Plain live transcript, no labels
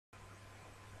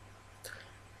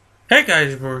Hey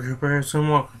guys, Burgers, and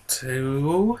welcome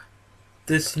to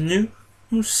this new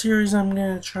series I'm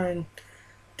gonna try and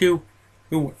do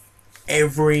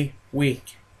every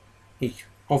week.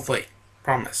 Hopefully,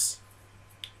 promise.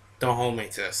 Don't hold me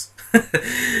to this.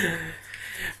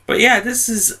 But yeah, this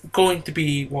is going to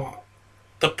be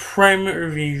the Prem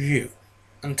review.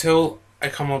 Until I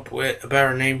come up with a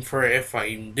better name for it, if I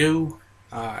even do,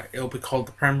 it'll be called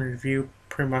the Prem review.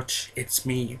 Pretty much, it's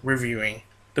me reviewing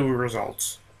the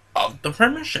results of the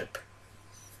Premiership.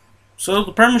 So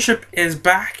the Premiership is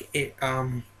back. It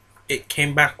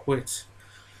came back with.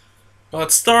 Well,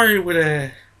 it started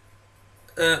with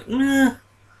meh,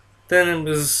 then it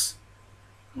was,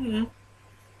 then,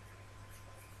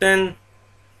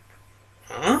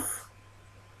 huh,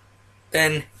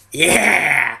 then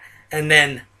yeah, and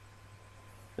then,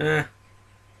 uh.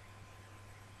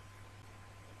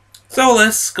 So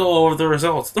let's go over the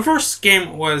results. The first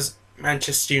game was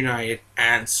Manchester United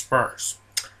and Spurs.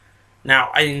 Now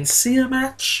I didn't see a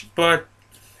match, but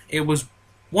it was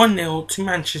 1-0 to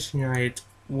Manchester United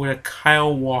with a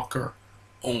Kyle Walker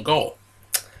own goal.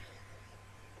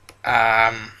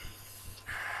 I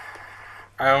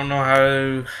don't know how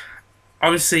to.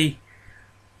 Obviously,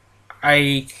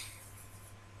 I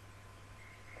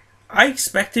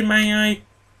expected Man United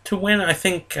to win. I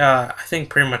think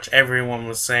pretty much everyone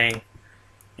was saying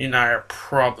United are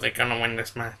probably gonna win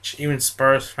this match. Even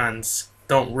Spurs fans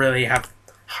don't really have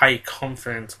high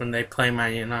confidence when they play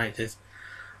Man United.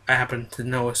 I happen to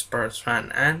know a Spurs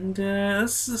fan, and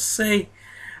let's just say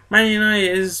Man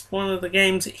United is one of the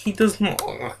games he does not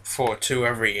look forward to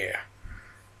every year.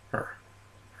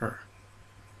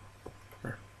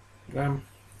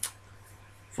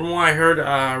 From what I heard,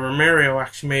 Romario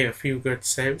actually made a few good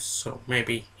saves, so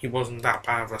maybe he wasn't that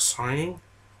bad of a signing.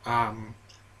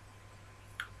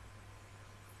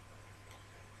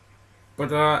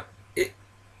 But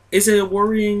is it a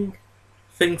worrying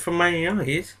thing for Man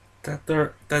United that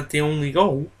the only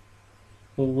goal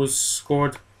was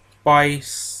scored by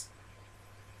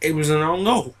it was an own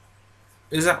goal?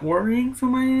 Is that worrying for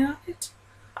Man United?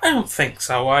 I don't think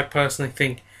so. I personally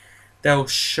think they'll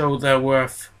show their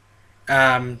worth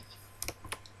in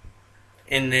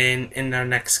their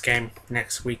next game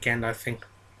next weekend. I think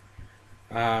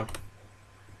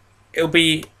it'll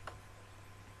be.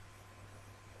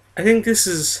 I think this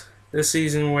is the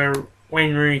season where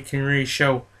Wayne Rooney can really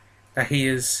show that he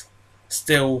is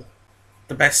still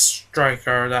the best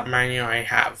striker that Man United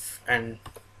have, and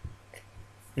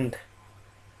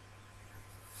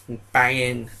bang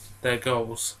in their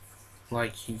goals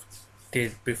like he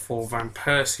did before Van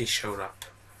Persie showed up.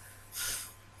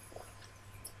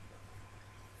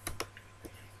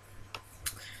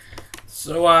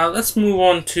 So let's move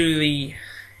on to the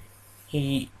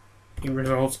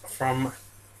results from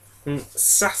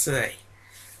Saturday.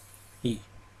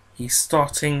 He's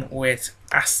starting with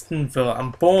Aston Villa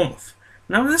and Bournemouth.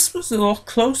 Now this was a lot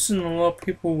closer than a lot of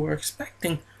people were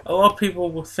expecting. A lot of people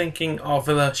were thinking,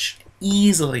 Villa should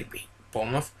easily beat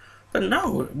Bournemouth, but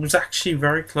no, it was actually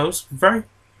very close. Very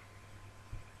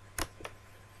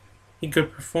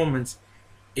good performance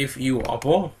if you are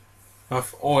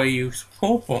Bournemouth or you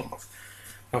support Bournemouth.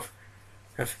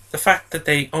 The fact that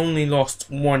they only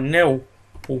lost 1-0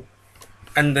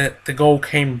 and the goal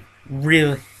came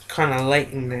really kind of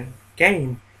late in the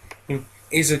game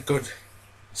is a good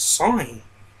sign.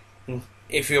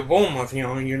 If you're Bournemouth,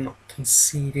 you're not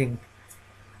conceding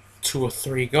 2 or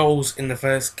 3 goals in the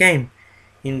first game.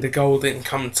 The goal didn't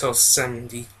come until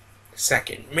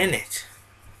 72nd minute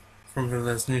from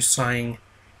Villa's new signing,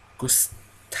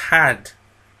 Gustad.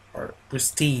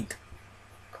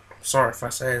 Sorry if I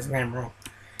say his name wrong.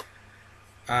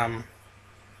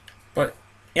 But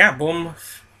yeah,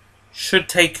 Bournemouth should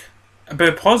take a bit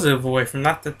of positive away from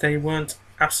that they weren't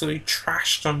absolutely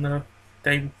trashed on the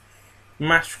day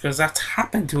match, because that's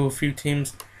happened to a few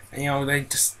teams. And, they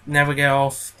just never get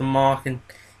off the mark, and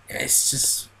it's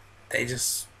just it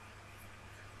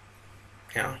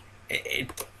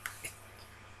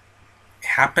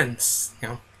happens.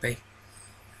 They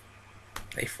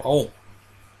fall.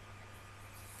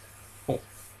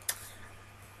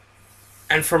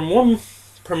 And from one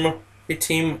promoted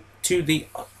team to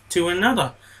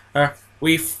another,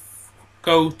 we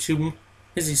go to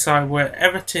Merseyside, where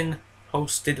Everton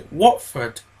hosted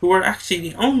Watford, who were actually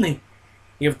the only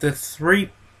of the 3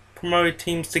 promoted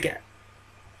teams to get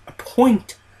a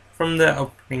point from the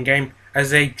opening game, as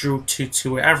they drew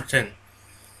 2-2 at Everton.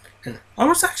 And I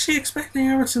was actually expecting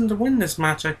Everton to win this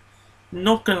match. I'm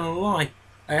not gonna lie,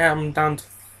 I had them down to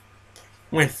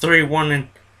win 3-1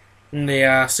 in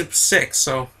the Super 6,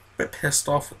 so a bit pissed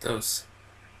off with those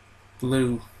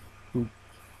blue who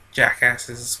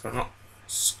jackasses for not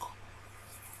scoring.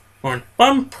 But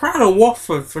I'm proud of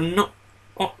Watford for not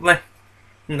like.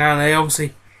 Now they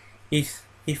obviously he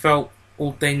felt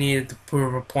all they needed to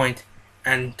prove a point,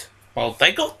 and well,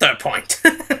 they got their point.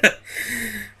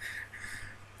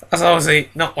 That's obviously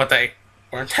not what they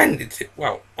were intended to.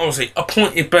 Well, obviously a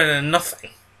point is better than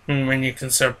nothing when you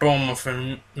consider Bournemouth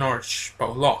and Norwich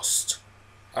both lost.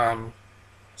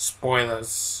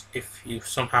 Spoilers if you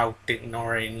somehow didn't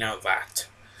already know that.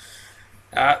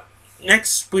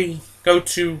 Next we go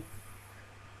to.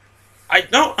 I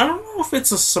don't know if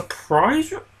it's a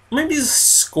surprise. Maybe the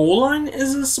scoreline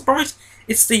is a surprise.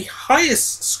 It's the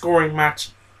highest scoring match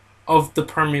of the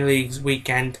Premier League's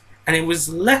weekend, and it was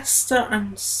Leicester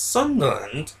and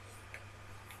Sunderland.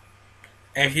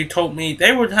 If you told me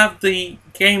they would have the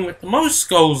game with the most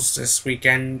goals this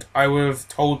weekend, I would have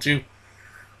told you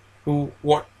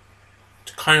what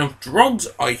kind of drugs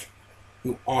are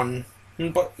you on.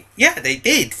 But yeah, they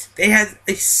did. They had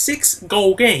a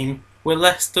 6-goal game with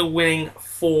Leicester winning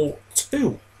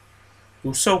 4-2.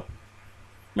 So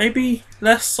maybe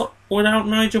Leicester without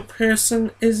Nigel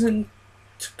Pearson isn't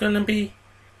going to be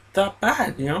that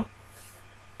bad, you know?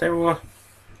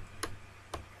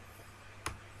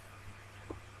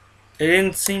 They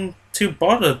didn't seem too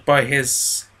bothered by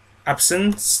his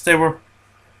absence. They were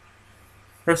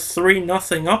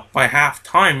 3-0 up by half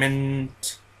time, and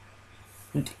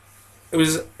it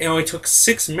was, it took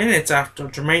 6 minutes after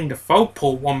Jermaine Defoe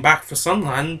pulled one back for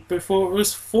Sunderland before it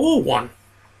was 4-1.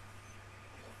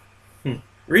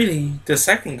 Really, the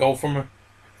second goal for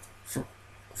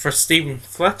Stephen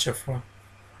Fletcher for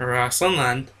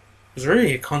Sunderland was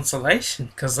really a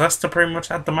consolation, because Leicester pretty much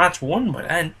had the match won by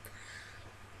then.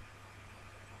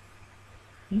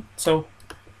 So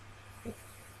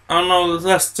I don't know if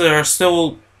Leicester are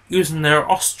still using their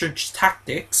ostrich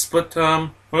tactics, but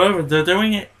whatever they're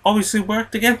doing, it obviously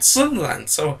worked against Sunderland.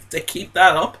 So if they keep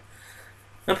that up,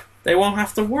 they won't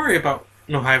have to worry about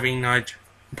not having Nigel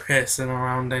Pearson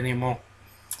around anymore.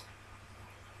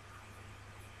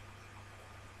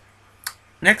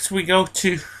 Next we go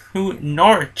to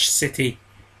Norwich City.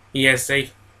 Yes,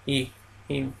 they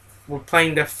were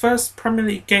playing their first Premier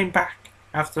League game back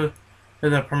after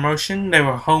the promotion. They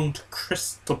were home to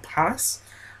Crystal Palace.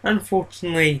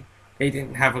 Unfortunately, they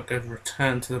didn't have a good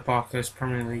return to the Barclays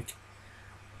Premier League.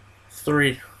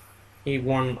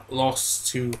 3-1 loss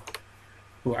to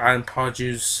Alan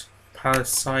Pardew's Palace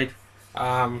side.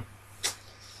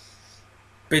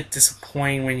 Bit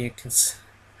disappointing when you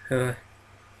consider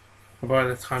by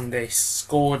the time they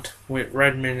scored with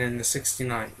Redmond in the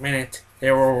 69th minute,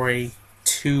 they were already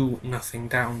 2-0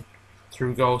 down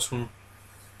through goals from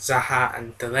Zaha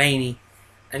and Delaney.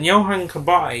 And Johan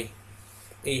Kabay,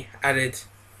 he added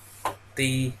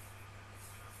the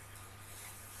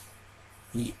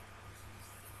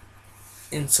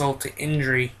insult to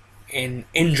injury in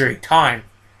injury time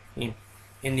in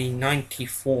the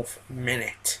 94th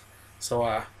minute.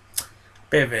 So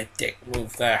bit of a dick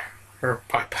move there. Or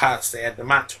by Palace, they had the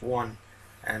match won,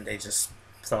 and they just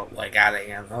felt like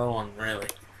adding another one, really.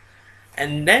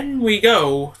 And then we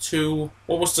go to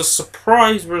what was the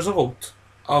surprise result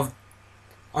of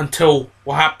until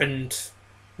what happened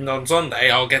on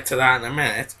Sunday. I'll get to that in a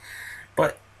minute.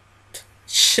 But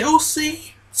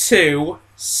Chelsea 2,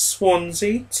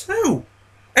 Swansea 2.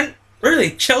 And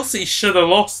really, Chelsea should have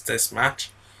lost this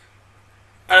match.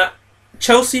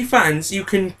 Chelsea fans, you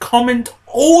can comment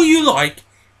all you like.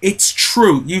 It's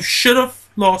true. You should have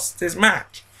lost this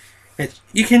match.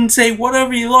 You can say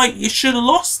whatever you like. You should have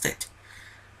lost it.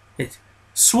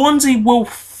 Swansea will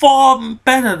far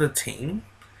better the team.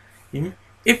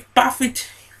 If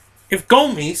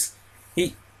Gomes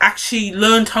he actually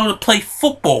learned how to play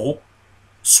football,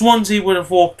 Swansea would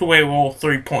have walked away with all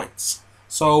 3 points.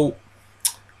 So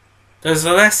there's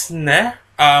a lesson there.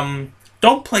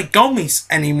 Don't play Gomes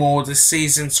anymore this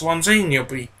season, Swansea, and you'll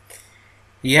be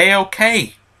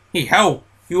okay. Hell,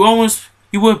 you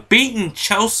were beating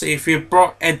Chelsea if you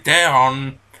brought Ed there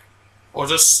on, or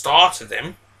just started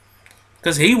him,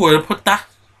 because he would have put that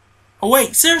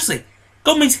away. Seriously,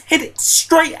 Gomes hit it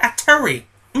straight at Terry.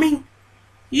 I mean,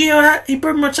 yeah, he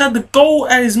pretty much had the goal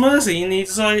at his mercy, and he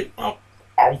decided, oh,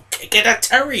 I'll kick it at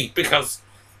Terry because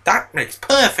that makes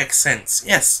perfect sense.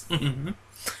 Yes.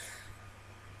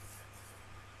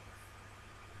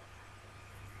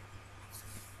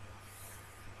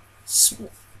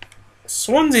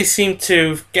 Swansea seem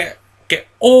to get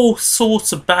all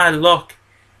sorts of bad luck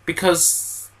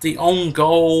because the own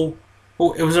goal.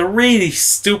 Oh, it was a really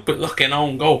stupid looking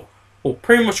own goal. Well,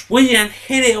 pretty much Willian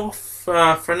hit it off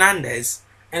Fernandez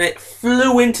and it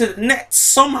flew into the net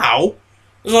somehow. It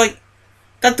was like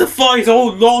that defies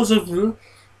all laws of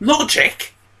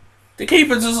logic, the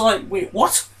keeper's just like, wait,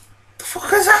 what the fuck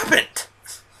has happened?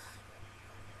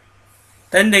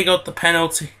 Then they got the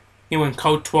penalty when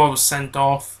Courtois was sent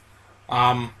off.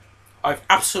 I've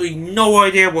absolutely no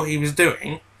idea what he was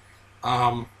doing.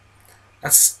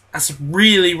 That's a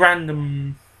really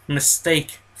random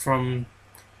mistake from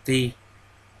the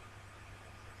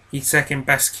second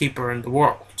best keeper in the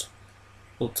world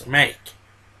to make.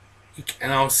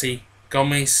 And obviously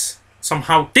Gomez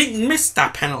somehow didn't miss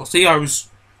that penalty. I was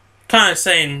kind of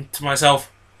saying to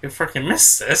myself, you freaking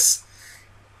missed this.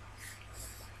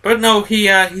 But no, he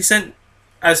sent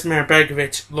Asmir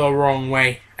Begovic the wrong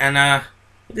way, and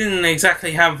he didn't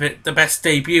exactly have the best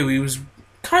debut. He was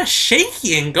kind of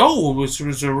shaky in goal, which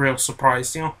was a real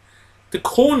surprise. You know, the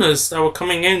corners that were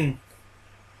coming in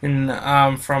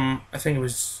from, I think it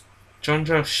was John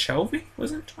Joe Shelby.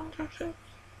 Was it John Joe Shelby?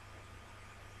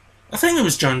 I think it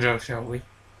was John Joe Shelby.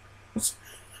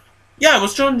 Yeah, it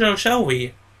was John Joe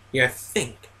Shelby. Yeah, I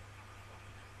think.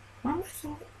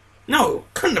 No,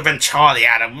 couldn't have been Charlie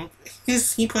Adam.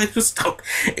 He played for Stoke.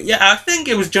 Yeah, I think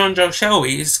it was John Joe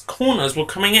Shelby. His corners were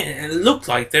coming in, and it looked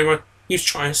like he was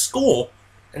trying to score,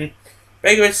 and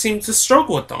Begovic seemed to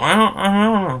struggle with them. I don't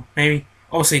know. Maybe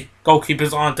obviously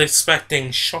goalkeepers aren't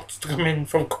expecting shots to come in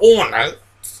from corners,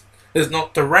 it's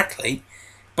not directly,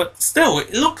 but still,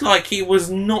 it looked like he was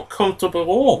not comfortable at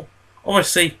all.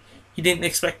 Obviously, he didn't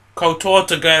expect Courtois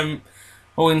to go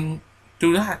and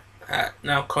do that.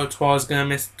 Now Courtois is going to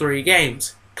miss 3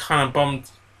 games. Kind of bummed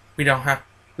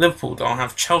Liverpool don't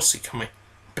have Chelsea coming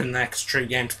up in the next 3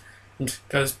 games,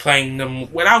 because playing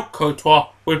them without Courtois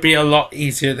would be a lot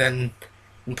easier than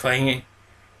playing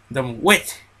them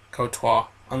with Courtois,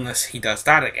 unless he does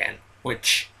that again,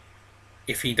 which,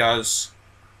 if he does,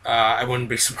 I wouldn't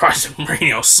be surprised if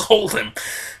Mourinho sold him.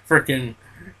 Freaking,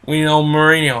 we know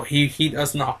Mourinho, he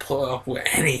does not put up with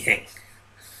anything.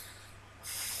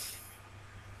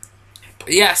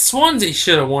 But yeah, Swansea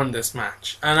should have won this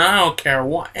match, and I don't care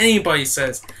what anybody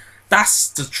says. That's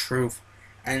the truth.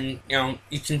 And you know,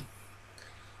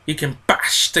 you can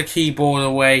bash the keyboard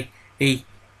away. He's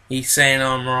saying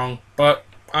I'm wrong, but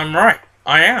I'm right.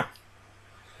 I am.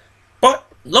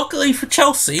 But luckily for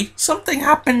Chelsea, something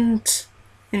happened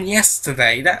in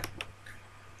yesterday that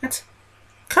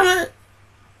kind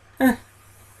of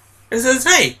it says,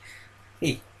 hey,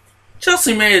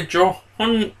 Chelsea made a draw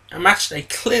on a match they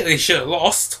clearly should have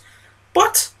lost,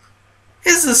 but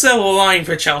here's the silver line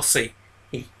for Chelsea.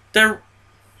 Their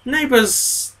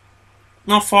neighbours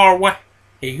not far away,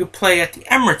 who play at the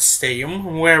Emirates Stadium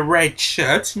and wear red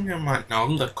shirts, you might know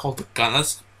them, they're called the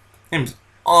Gunners. Name's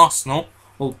Arsenal.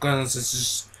 Well, Gunners is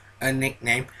just a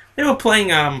nickname. They were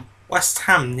playing West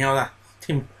Ham, you know, that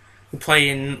team who play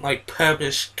in like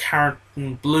purplish, carrot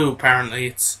and blue, apparently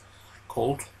it's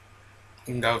called,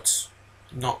 even though it's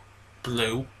not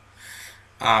blue.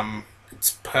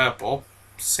 It's purple,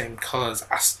 same colour as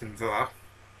Aston Villa.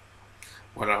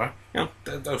 Whatever, you know,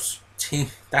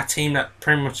 that team that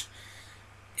pretty much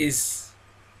is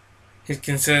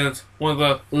considered one of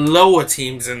the lower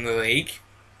teams in the league.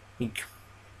 You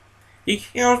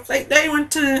know, they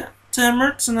went to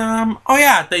Emirates and oh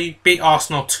yeah, they beat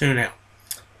Arsenal 2-0.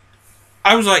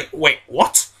 I was like, wait,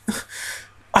 what?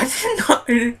 I did not.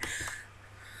 And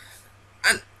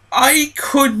I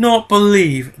could not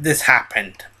believe this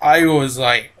happened. I was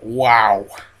like, wow.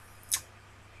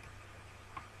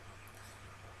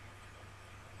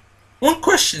 One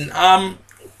question,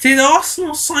 did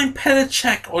Arsenal sign Petr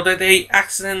Cech or did they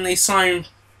accidentally sign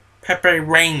Pepe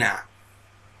Reina?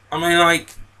 I mean,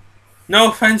 like, no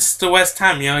offense to West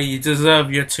Ham, you know, you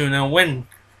deserve your 2-0 win.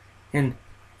 And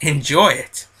enjoy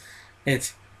it.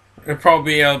 It'll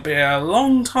probably be a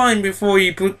long time before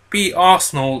you beat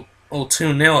Arsenal or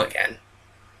 2-0 again.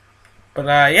 But,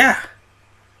 yeah.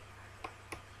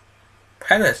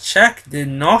 Petr Cech did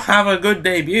not have a good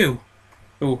debut.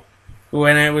 Ooh.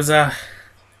 When it was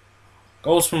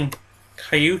goals from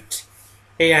Kayut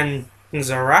and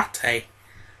Zarate,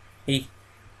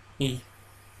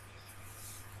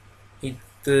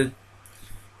 the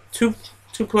two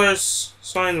players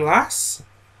signed last.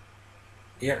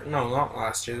 Yeah, no, not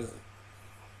last year.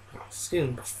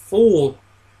 Season before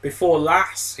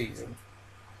last season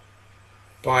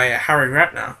by Harry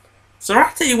Redknapp.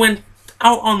 Zarate went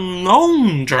out on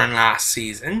loan during last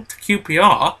season to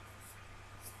QPR.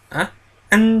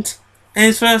 And in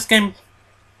his first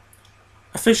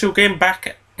official game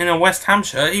back in a West Ham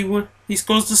shirt, he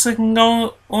scores the second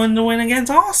goal on the win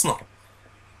against Arsenal.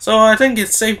 So I think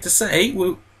it's safe to say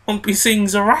we won't be seeing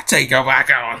Zarate go back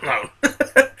out on loan.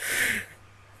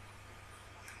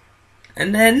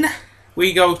 And then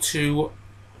we go to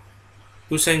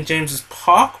St James's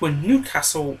Park, when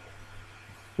Newcastle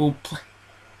will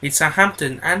play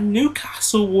Southampton, and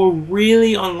Newcastle were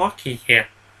really unlucky here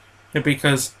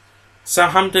because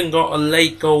Southampton got a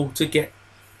late goal to get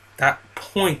that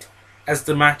point as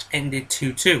the match ended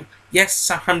 2-2. Yes,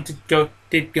 Southampton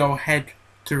did go ahead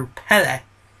through Pele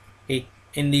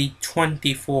in the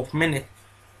 24th minute,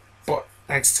 but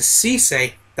thanks to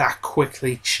Cisse, that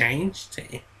quickly changed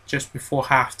just before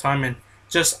half-time, and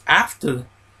just after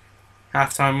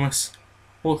half-time was...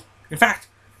 Well, in fact,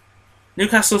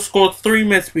 Newcastle scored 3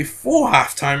 minutes before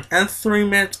half-time and 3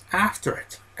 minutes after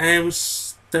it. And it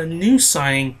was the new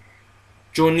signing,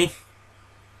 Jorginho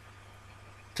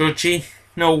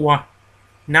Wijnaldum.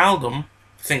 I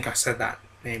think I said that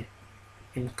name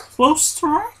close to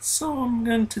right, so I'm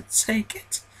going to take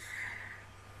it.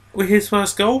 With his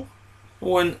first goal,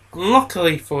 when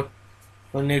luckily for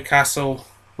Newcastle,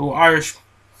 who Irish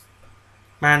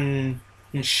man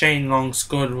Shane Long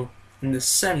scored in the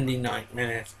 79th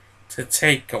minute to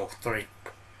take goal 3,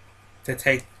 to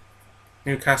take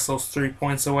Newcastle's 3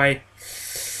 points away.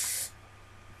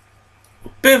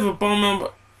 Bit of a bummer,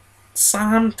 but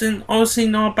Southampton obviously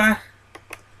not bad.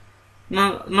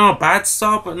 Not a bad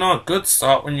start, but not a good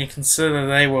start when you consider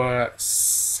they were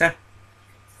 7th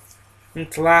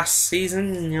last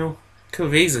season. You know, could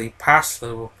have easily passed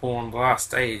Liverpool on the last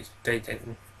day. They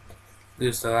didn't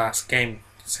lose the last game,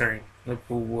 considering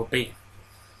Liverpool were beaten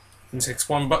in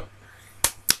 6-1. But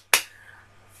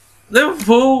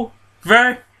Liverpool,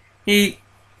 he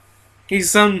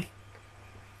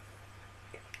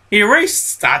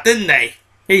erased that, didn't they?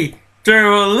 He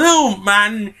threw a little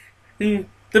man, the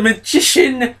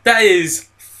magician that is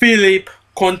Philippe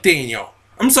Coutinho.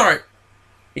 I'm sorry.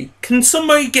 Can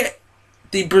somebody get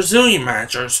the Brazilian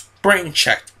manager's brain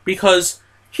checked? Because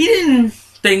he didn't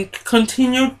think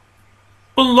Coutinho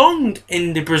belonged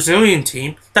in the Brazilian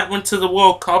team that went to the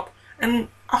World Cup. And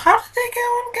how did they get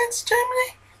on against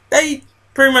Germany? They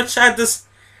pretty much had this.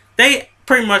 They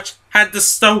pretty much had the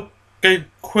Stoke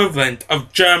equivalent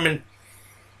of German.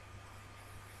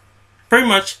 Pretty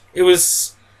much, it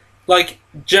was like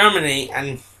Germany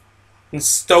and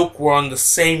Stoke were on the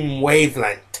same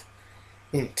wavelength.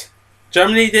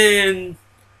 Germany did it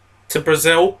to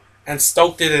Brazil, and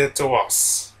Stoke did it to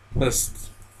us. Yes.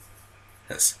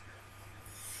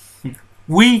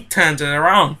 We turned it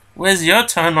around. Where's your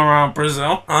turnaround,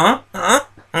 Brazil? Huh?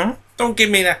 Don't give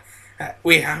me that.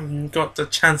 We haven't got the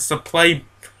chance to play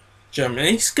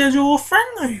Germany. Schedule a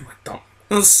friendly with them.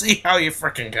 Let's see how you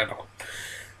freaking get on.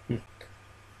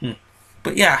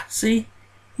 But yeah, see?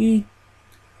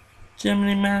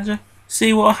 Germany manager.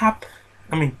 See what happened?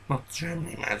 I mean, not the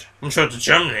Germany manager. I'm sure the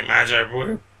Germany manager would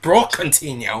have brought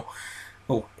Coutinho.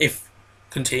 Oh, if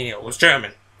Coutinho was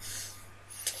German.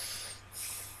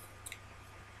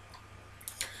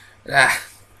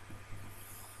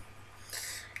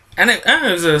 And it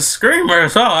was a screamer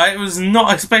as well. I was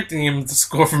not expecting him to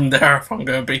score from there, if I'm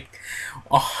going to be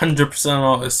 100%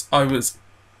 honest. I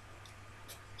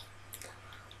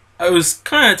was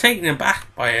kind of taken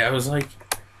aback by it. I was like,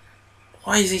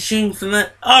 why is he shooting from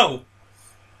there? Oh!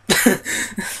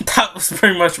 That was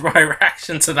pretty much my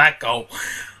reaction to that goal.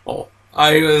 Oh,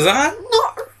 I was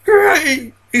not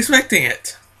really expecting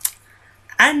it.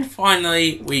 And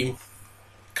finally, we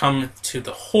come to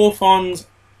the Hawthorns,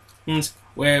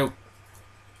 where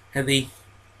the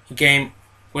game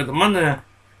with the Monday Night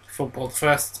Football,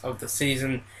 first of the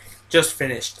season, just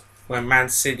finished, when Man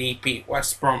City beat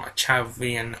West Bromwich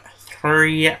Albion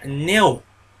 3-0.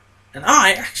 And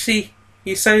I actually,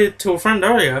 you said it to a friend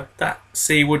earlier that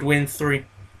City would win 3-0,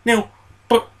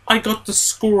 but I got the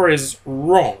scores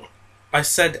wrong. I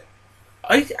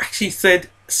actually said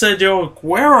Sergio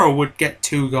Aguero would get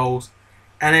 2 goals,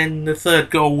 and then the third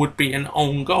goal would be an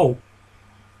own goal.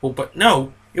 Well, but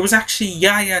no, it was actually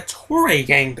Yaya Toure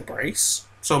getting the brace,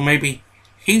 so maybe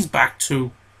he's back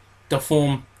to the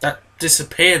form that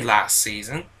disappeared last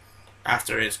season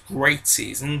after his great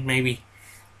season. Maybe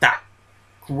that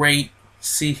great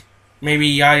maybe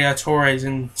Yaya Toure is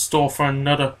in store for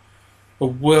another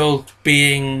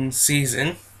world-being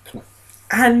season.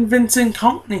 And Vincent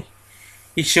Kompany,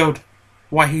 he showed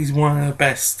why he's one of the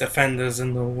best defenders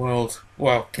in the world.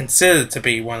 Well, considered to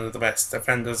be one of the best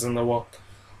defenders in the world.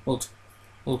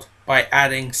 By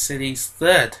adding City's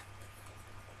third.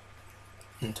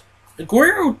 And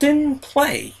Aguero didn't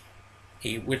play,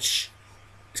 which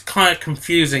is kind of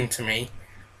confusing to me.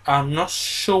 I'm not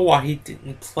sure why he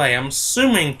didn't play. I'm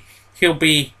assuming he'll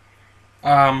be,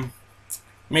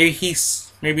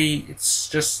 maybe it's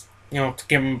just, to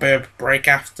give him a bit of a break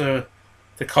after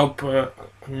the Copa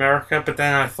America. But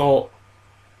then I thought,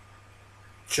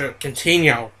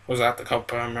 Coutinho was at the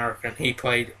Copa America and he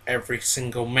played every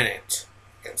single minute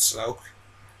against Stoke.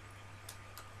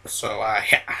 So I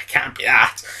can't be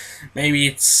that.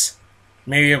 Maybe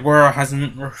Aguero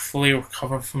hasn't fully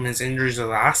recovered from his injuries of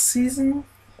last season.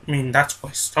 I mean, that's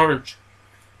why Sturridge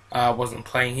wasn't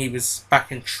playing. He was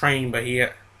back in training, but he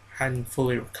hadn't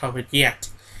fully recovered yet.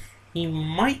 He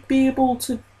might be able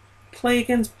to play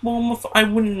against Bournemouth. I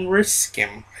wouldn't risk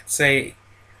him. I'd say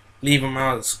leave him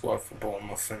out of the squad for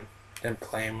Bournemouth and then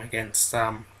play him against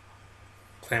Arsenal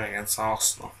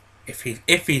if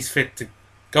he's fit to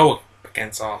go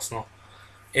against Arsenal.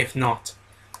 If not,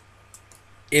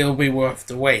 it'll be worth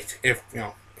the wait if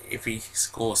he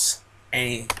scores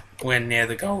anywhere near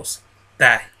the goals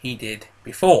that he did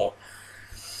before.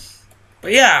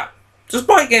 But yeah,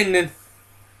 despite getting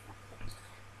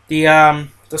the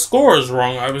scores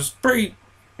wrong, I was pretty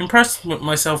impressed with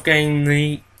myself getting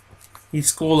the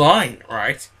score line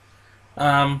right.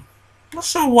 Not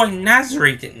sure why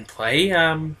Nasri didn't play.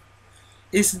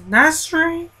 Is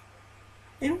Nasri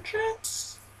injured?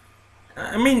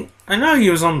 I mean, I know he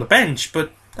was on the bench,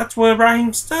 but that's where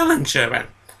Raheem Sterling should have been.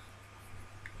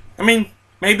 I mean,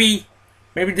 maybe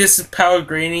this is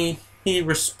Pellegrini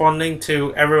responding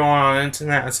to everyone on the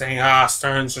internet and saying,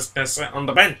 Sterling's just gonna sit on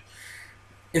the bench.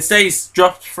 Instead, he's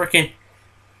dropped freaking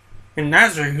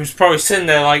Nasri, who's probably sitting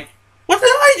there like, what did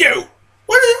I do?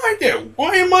 What did I do?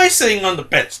 Why am I sitting on the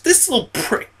bench? This little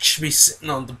prick should be sitting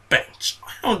on the bench.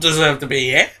 I don't deserve to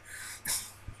be here.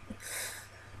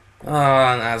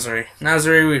 Nasri.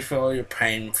 Nasri, we feel your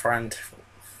pain, friend.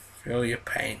 Feel your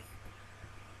pain.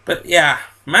 But yeah,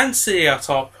 Man City are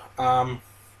top. Yeah.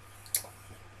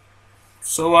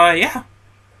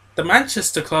 The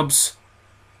Manchester clubs.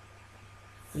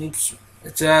 It's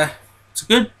a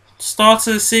good start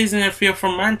to the season if you're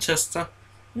from Manchester.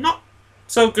 Not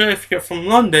so good if you're from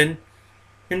London.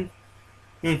 And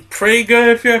pretty good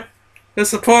if you're a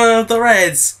supporter of the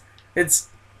Reds. It's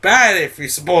bad if you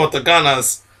support the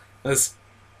Gunners. It's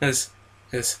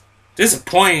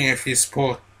disappointing if you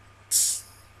support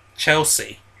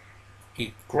Chelsea.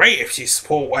 Great if you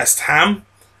support West Ham.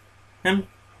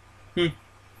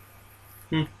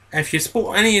 If you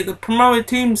support any of the promoted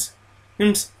teams,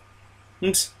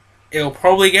 it'll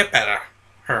probably get better.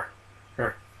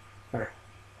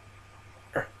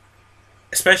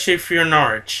 Especially if you're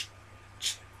Norwich.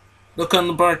 Look on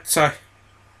the bright side.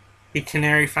 You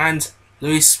Canary fans,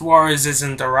 Luis Suarez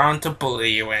isn't around to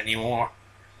bully you anymore.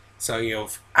 So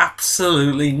you've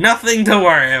absolutely nothing to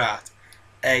worry about.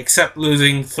 Except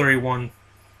losing 3-1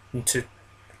 to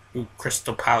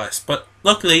Crystal Palace. But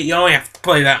luckily you only have to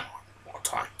play that one more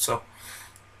time. So,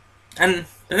 and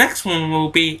the next one will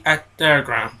be at their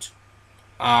ground.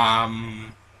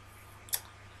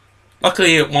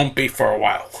 Luckily it won't be for a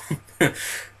while.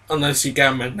 Unless you get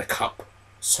them in the cup.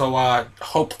 So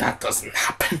hope that doesn't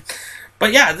happen.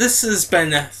 But yeah, this has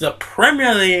been the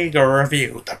Premier League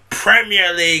review. The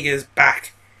Premier League is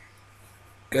back.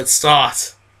 Good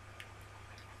start.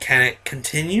 Can it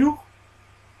continue?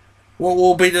 What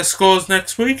will be the scores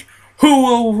next week? Who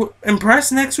will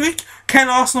impress next week? Can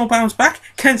Arsenal bounce back?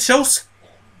 Can Chelsea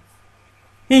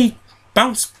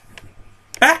bounce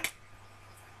back?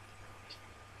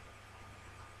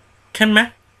 Can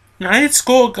Man United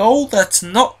score a goal that's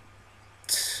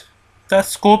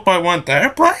scored by one of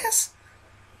their players?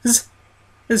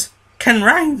 Can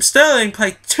Raheem Sterling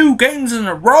play 2 games in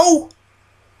a row?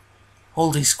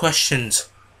 All these questions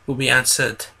will be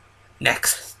answered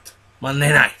next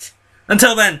Monday night.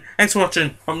 Until then, thanks for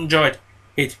watching. Hope you enjoyed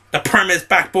it. The Prem is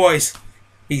back, boys.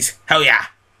 Hell yeah.